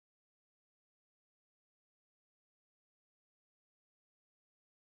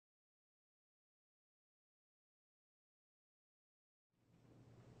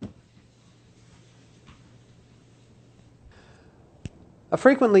A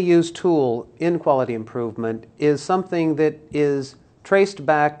frequently used tool in quality improvement is something that is traced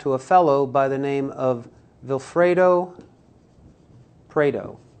back to a fellow by the name of Vilfredo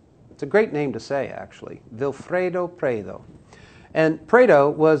Pareto. It's a great name to say, actually, Vilfredo Pareto. And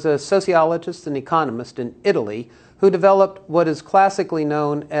Pareto was a sociologist and economist in Italy who developed what is classically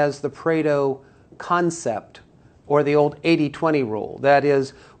known as the Pareto concept, or the old 80-20 rule. That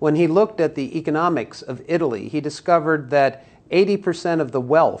is, when he looked at the economics of Italy, he discovered that 80% of the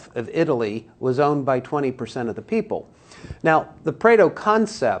wealth of Italy was owned by 20% of the people. Now, the Pareto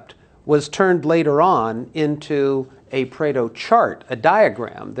concept was turned later on into a Pareto chart, a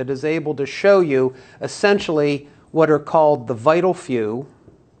diagram that is able to show you essentially what are called the vital few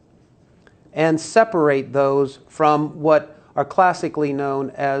and separate those from what are classically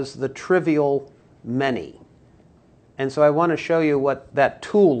known as the trivial many. And so I want to show you what that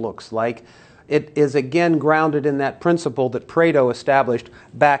tool looks like. It is again grounded in that principle that Pareto established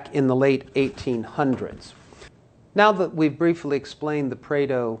back in the late 1800s. Now that we've briefly explained the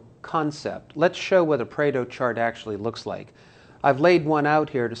Pareto concept, let's show what a Pareto chart actually looks like. I've laid one out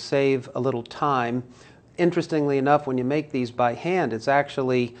here to save a little time. Interestingly enough, when you make these by hand, it's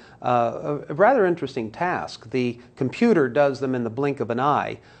actually a rather interesting task. The computer does them in the blink of an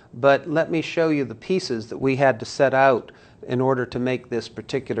eye, but let me show you the pieces that we had to set out in order to make this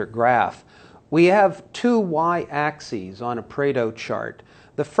particular graph. We have two y-axes on a Pareto chart.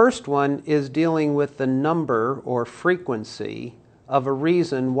 The first one is dealing with the number or frequency of a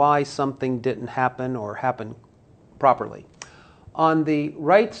reason why something didn't happen or happen properly. On the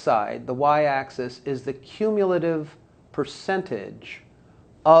right side, the y-axis is the cumulative percentage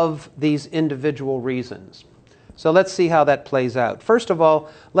of these individual reasons. So let's see how that plays out. First of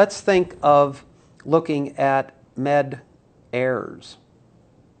all, let's think of looking at med errors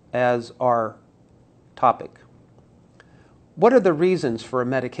as our topic. What are the reasons for a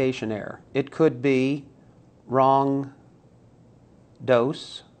medication error? It could be wrong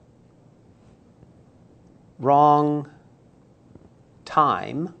dose, wrong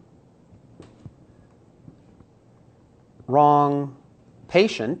time, wrong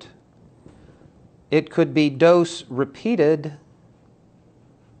patient. It could be dose repeated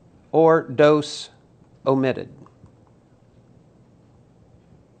or dose omitted.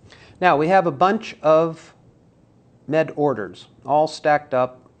 Now we have a bunch of med orders all stacked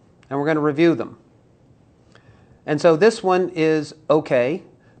up, and we're going to review them. And so this one is okay,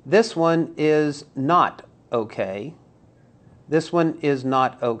 this one is not okay, this one is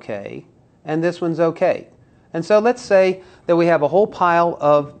not okay, and this one's okay. And so let's say that we have a whole pile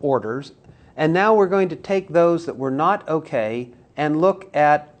of orders, and now we're going to take those that were not okay and look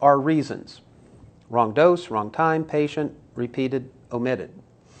at our reasons. Wrong dose, wrong time, patient, repeated, omitted.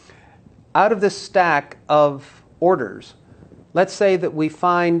 Out of this stack of orders, let's say that we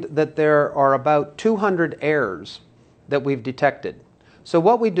find that there are about 200 errors that we've detected. So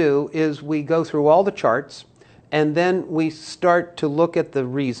what we do is we go through all the charts, and then we start to look at the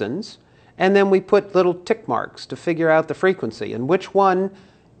reasons, and then we put little tick marks to figure out the frequency, and which one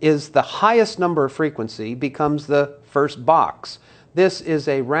is the highest number of frequency becomes the first box. This is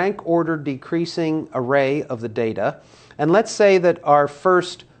a rank order decreasing array of the data, and let's say that our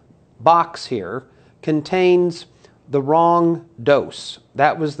first box here contains the wrong dose.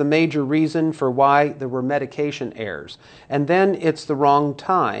 That was the major reason for why there were medication errors. And then it's the wrong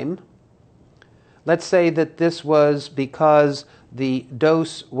time. Let's say that this was because the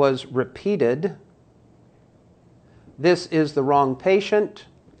dose was repeated. This is the wrong patient,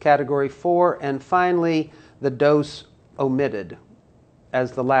 category 4, and finally the dose omitted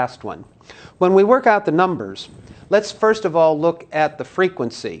as the last one. When we work out the numbers, let's first of all look at the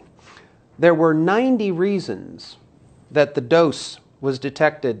frequency. There were 90 reasons that the dose was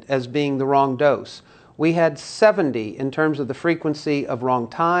detected as being the wrong dose. We had 70 in terms of the frequency of wrong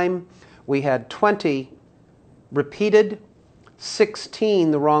time. We had 20 repeated,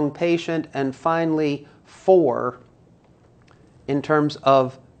 16 the wrong patient, and finally 4 in terms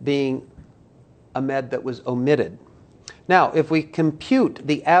of being a med that was omitted. Now, if we compute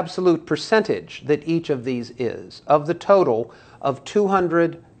the absolute percentage that each of these is of the total of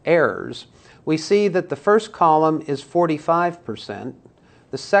 200 errors, we see that the first column is 45%,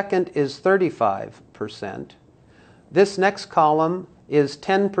 the second is 35%, this next column is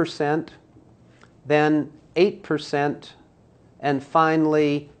 10%, then 8%, and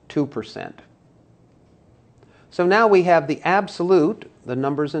finally 2%. So now we have the absolute, the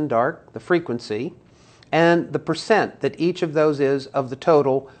numbers in dark, the frequency, and the percent that each of those is of the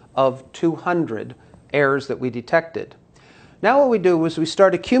total of 200 errors that we detected. Now what we do is we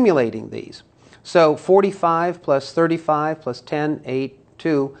start accumulating these. So 45 plus 35 plus 10, 8,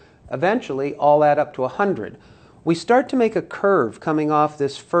 to eventually all add up to 100. We start to make a curve coming off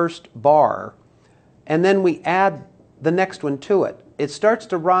this first bar, and then we add the next one to it. It starts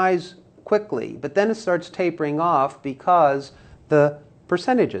to rise quickly, but then it starts tapering off because the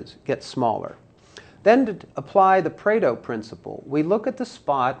percentages get smaller. Then to apply the Pareto principle, we look at the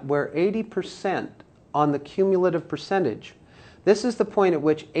spot where 80% on the cumulative percentage. This is the point at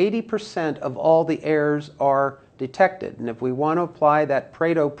which 80% of all the errors are detected. And if we want to apply that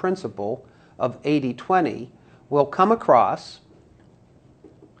Pareto principle of 80-20, we'll come across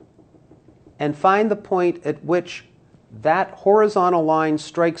and find the point at which that horizontal line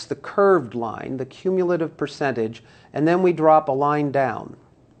strikes the curved line, the cumulative percentage, and then we drop a line down.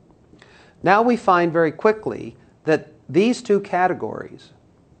 Now we find very quickly that these two categories,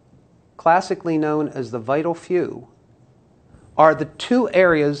 classically known as the vital few, are the two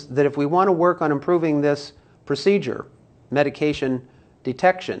areas that if we want to work on improving this procedure, medication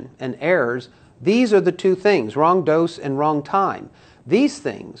detection and errors, these are the two things, wrong dose and wrong time. These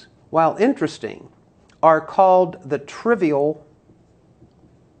things, while interesting, are called the trivial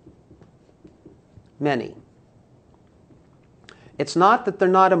many. It's not that they're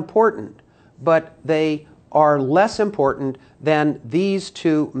not important, but they are less important than these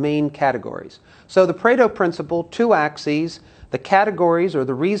two main categories. So the Pareto principle, two axes, the categories or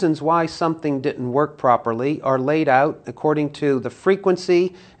the reasons why something didn't work properly are laid out according to the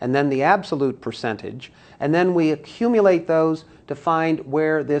frequency and then the absolute percentage, and then we accumulate those to find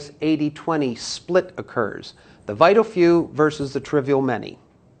where this 80-20 split occurs, the vital few versus the trivial many.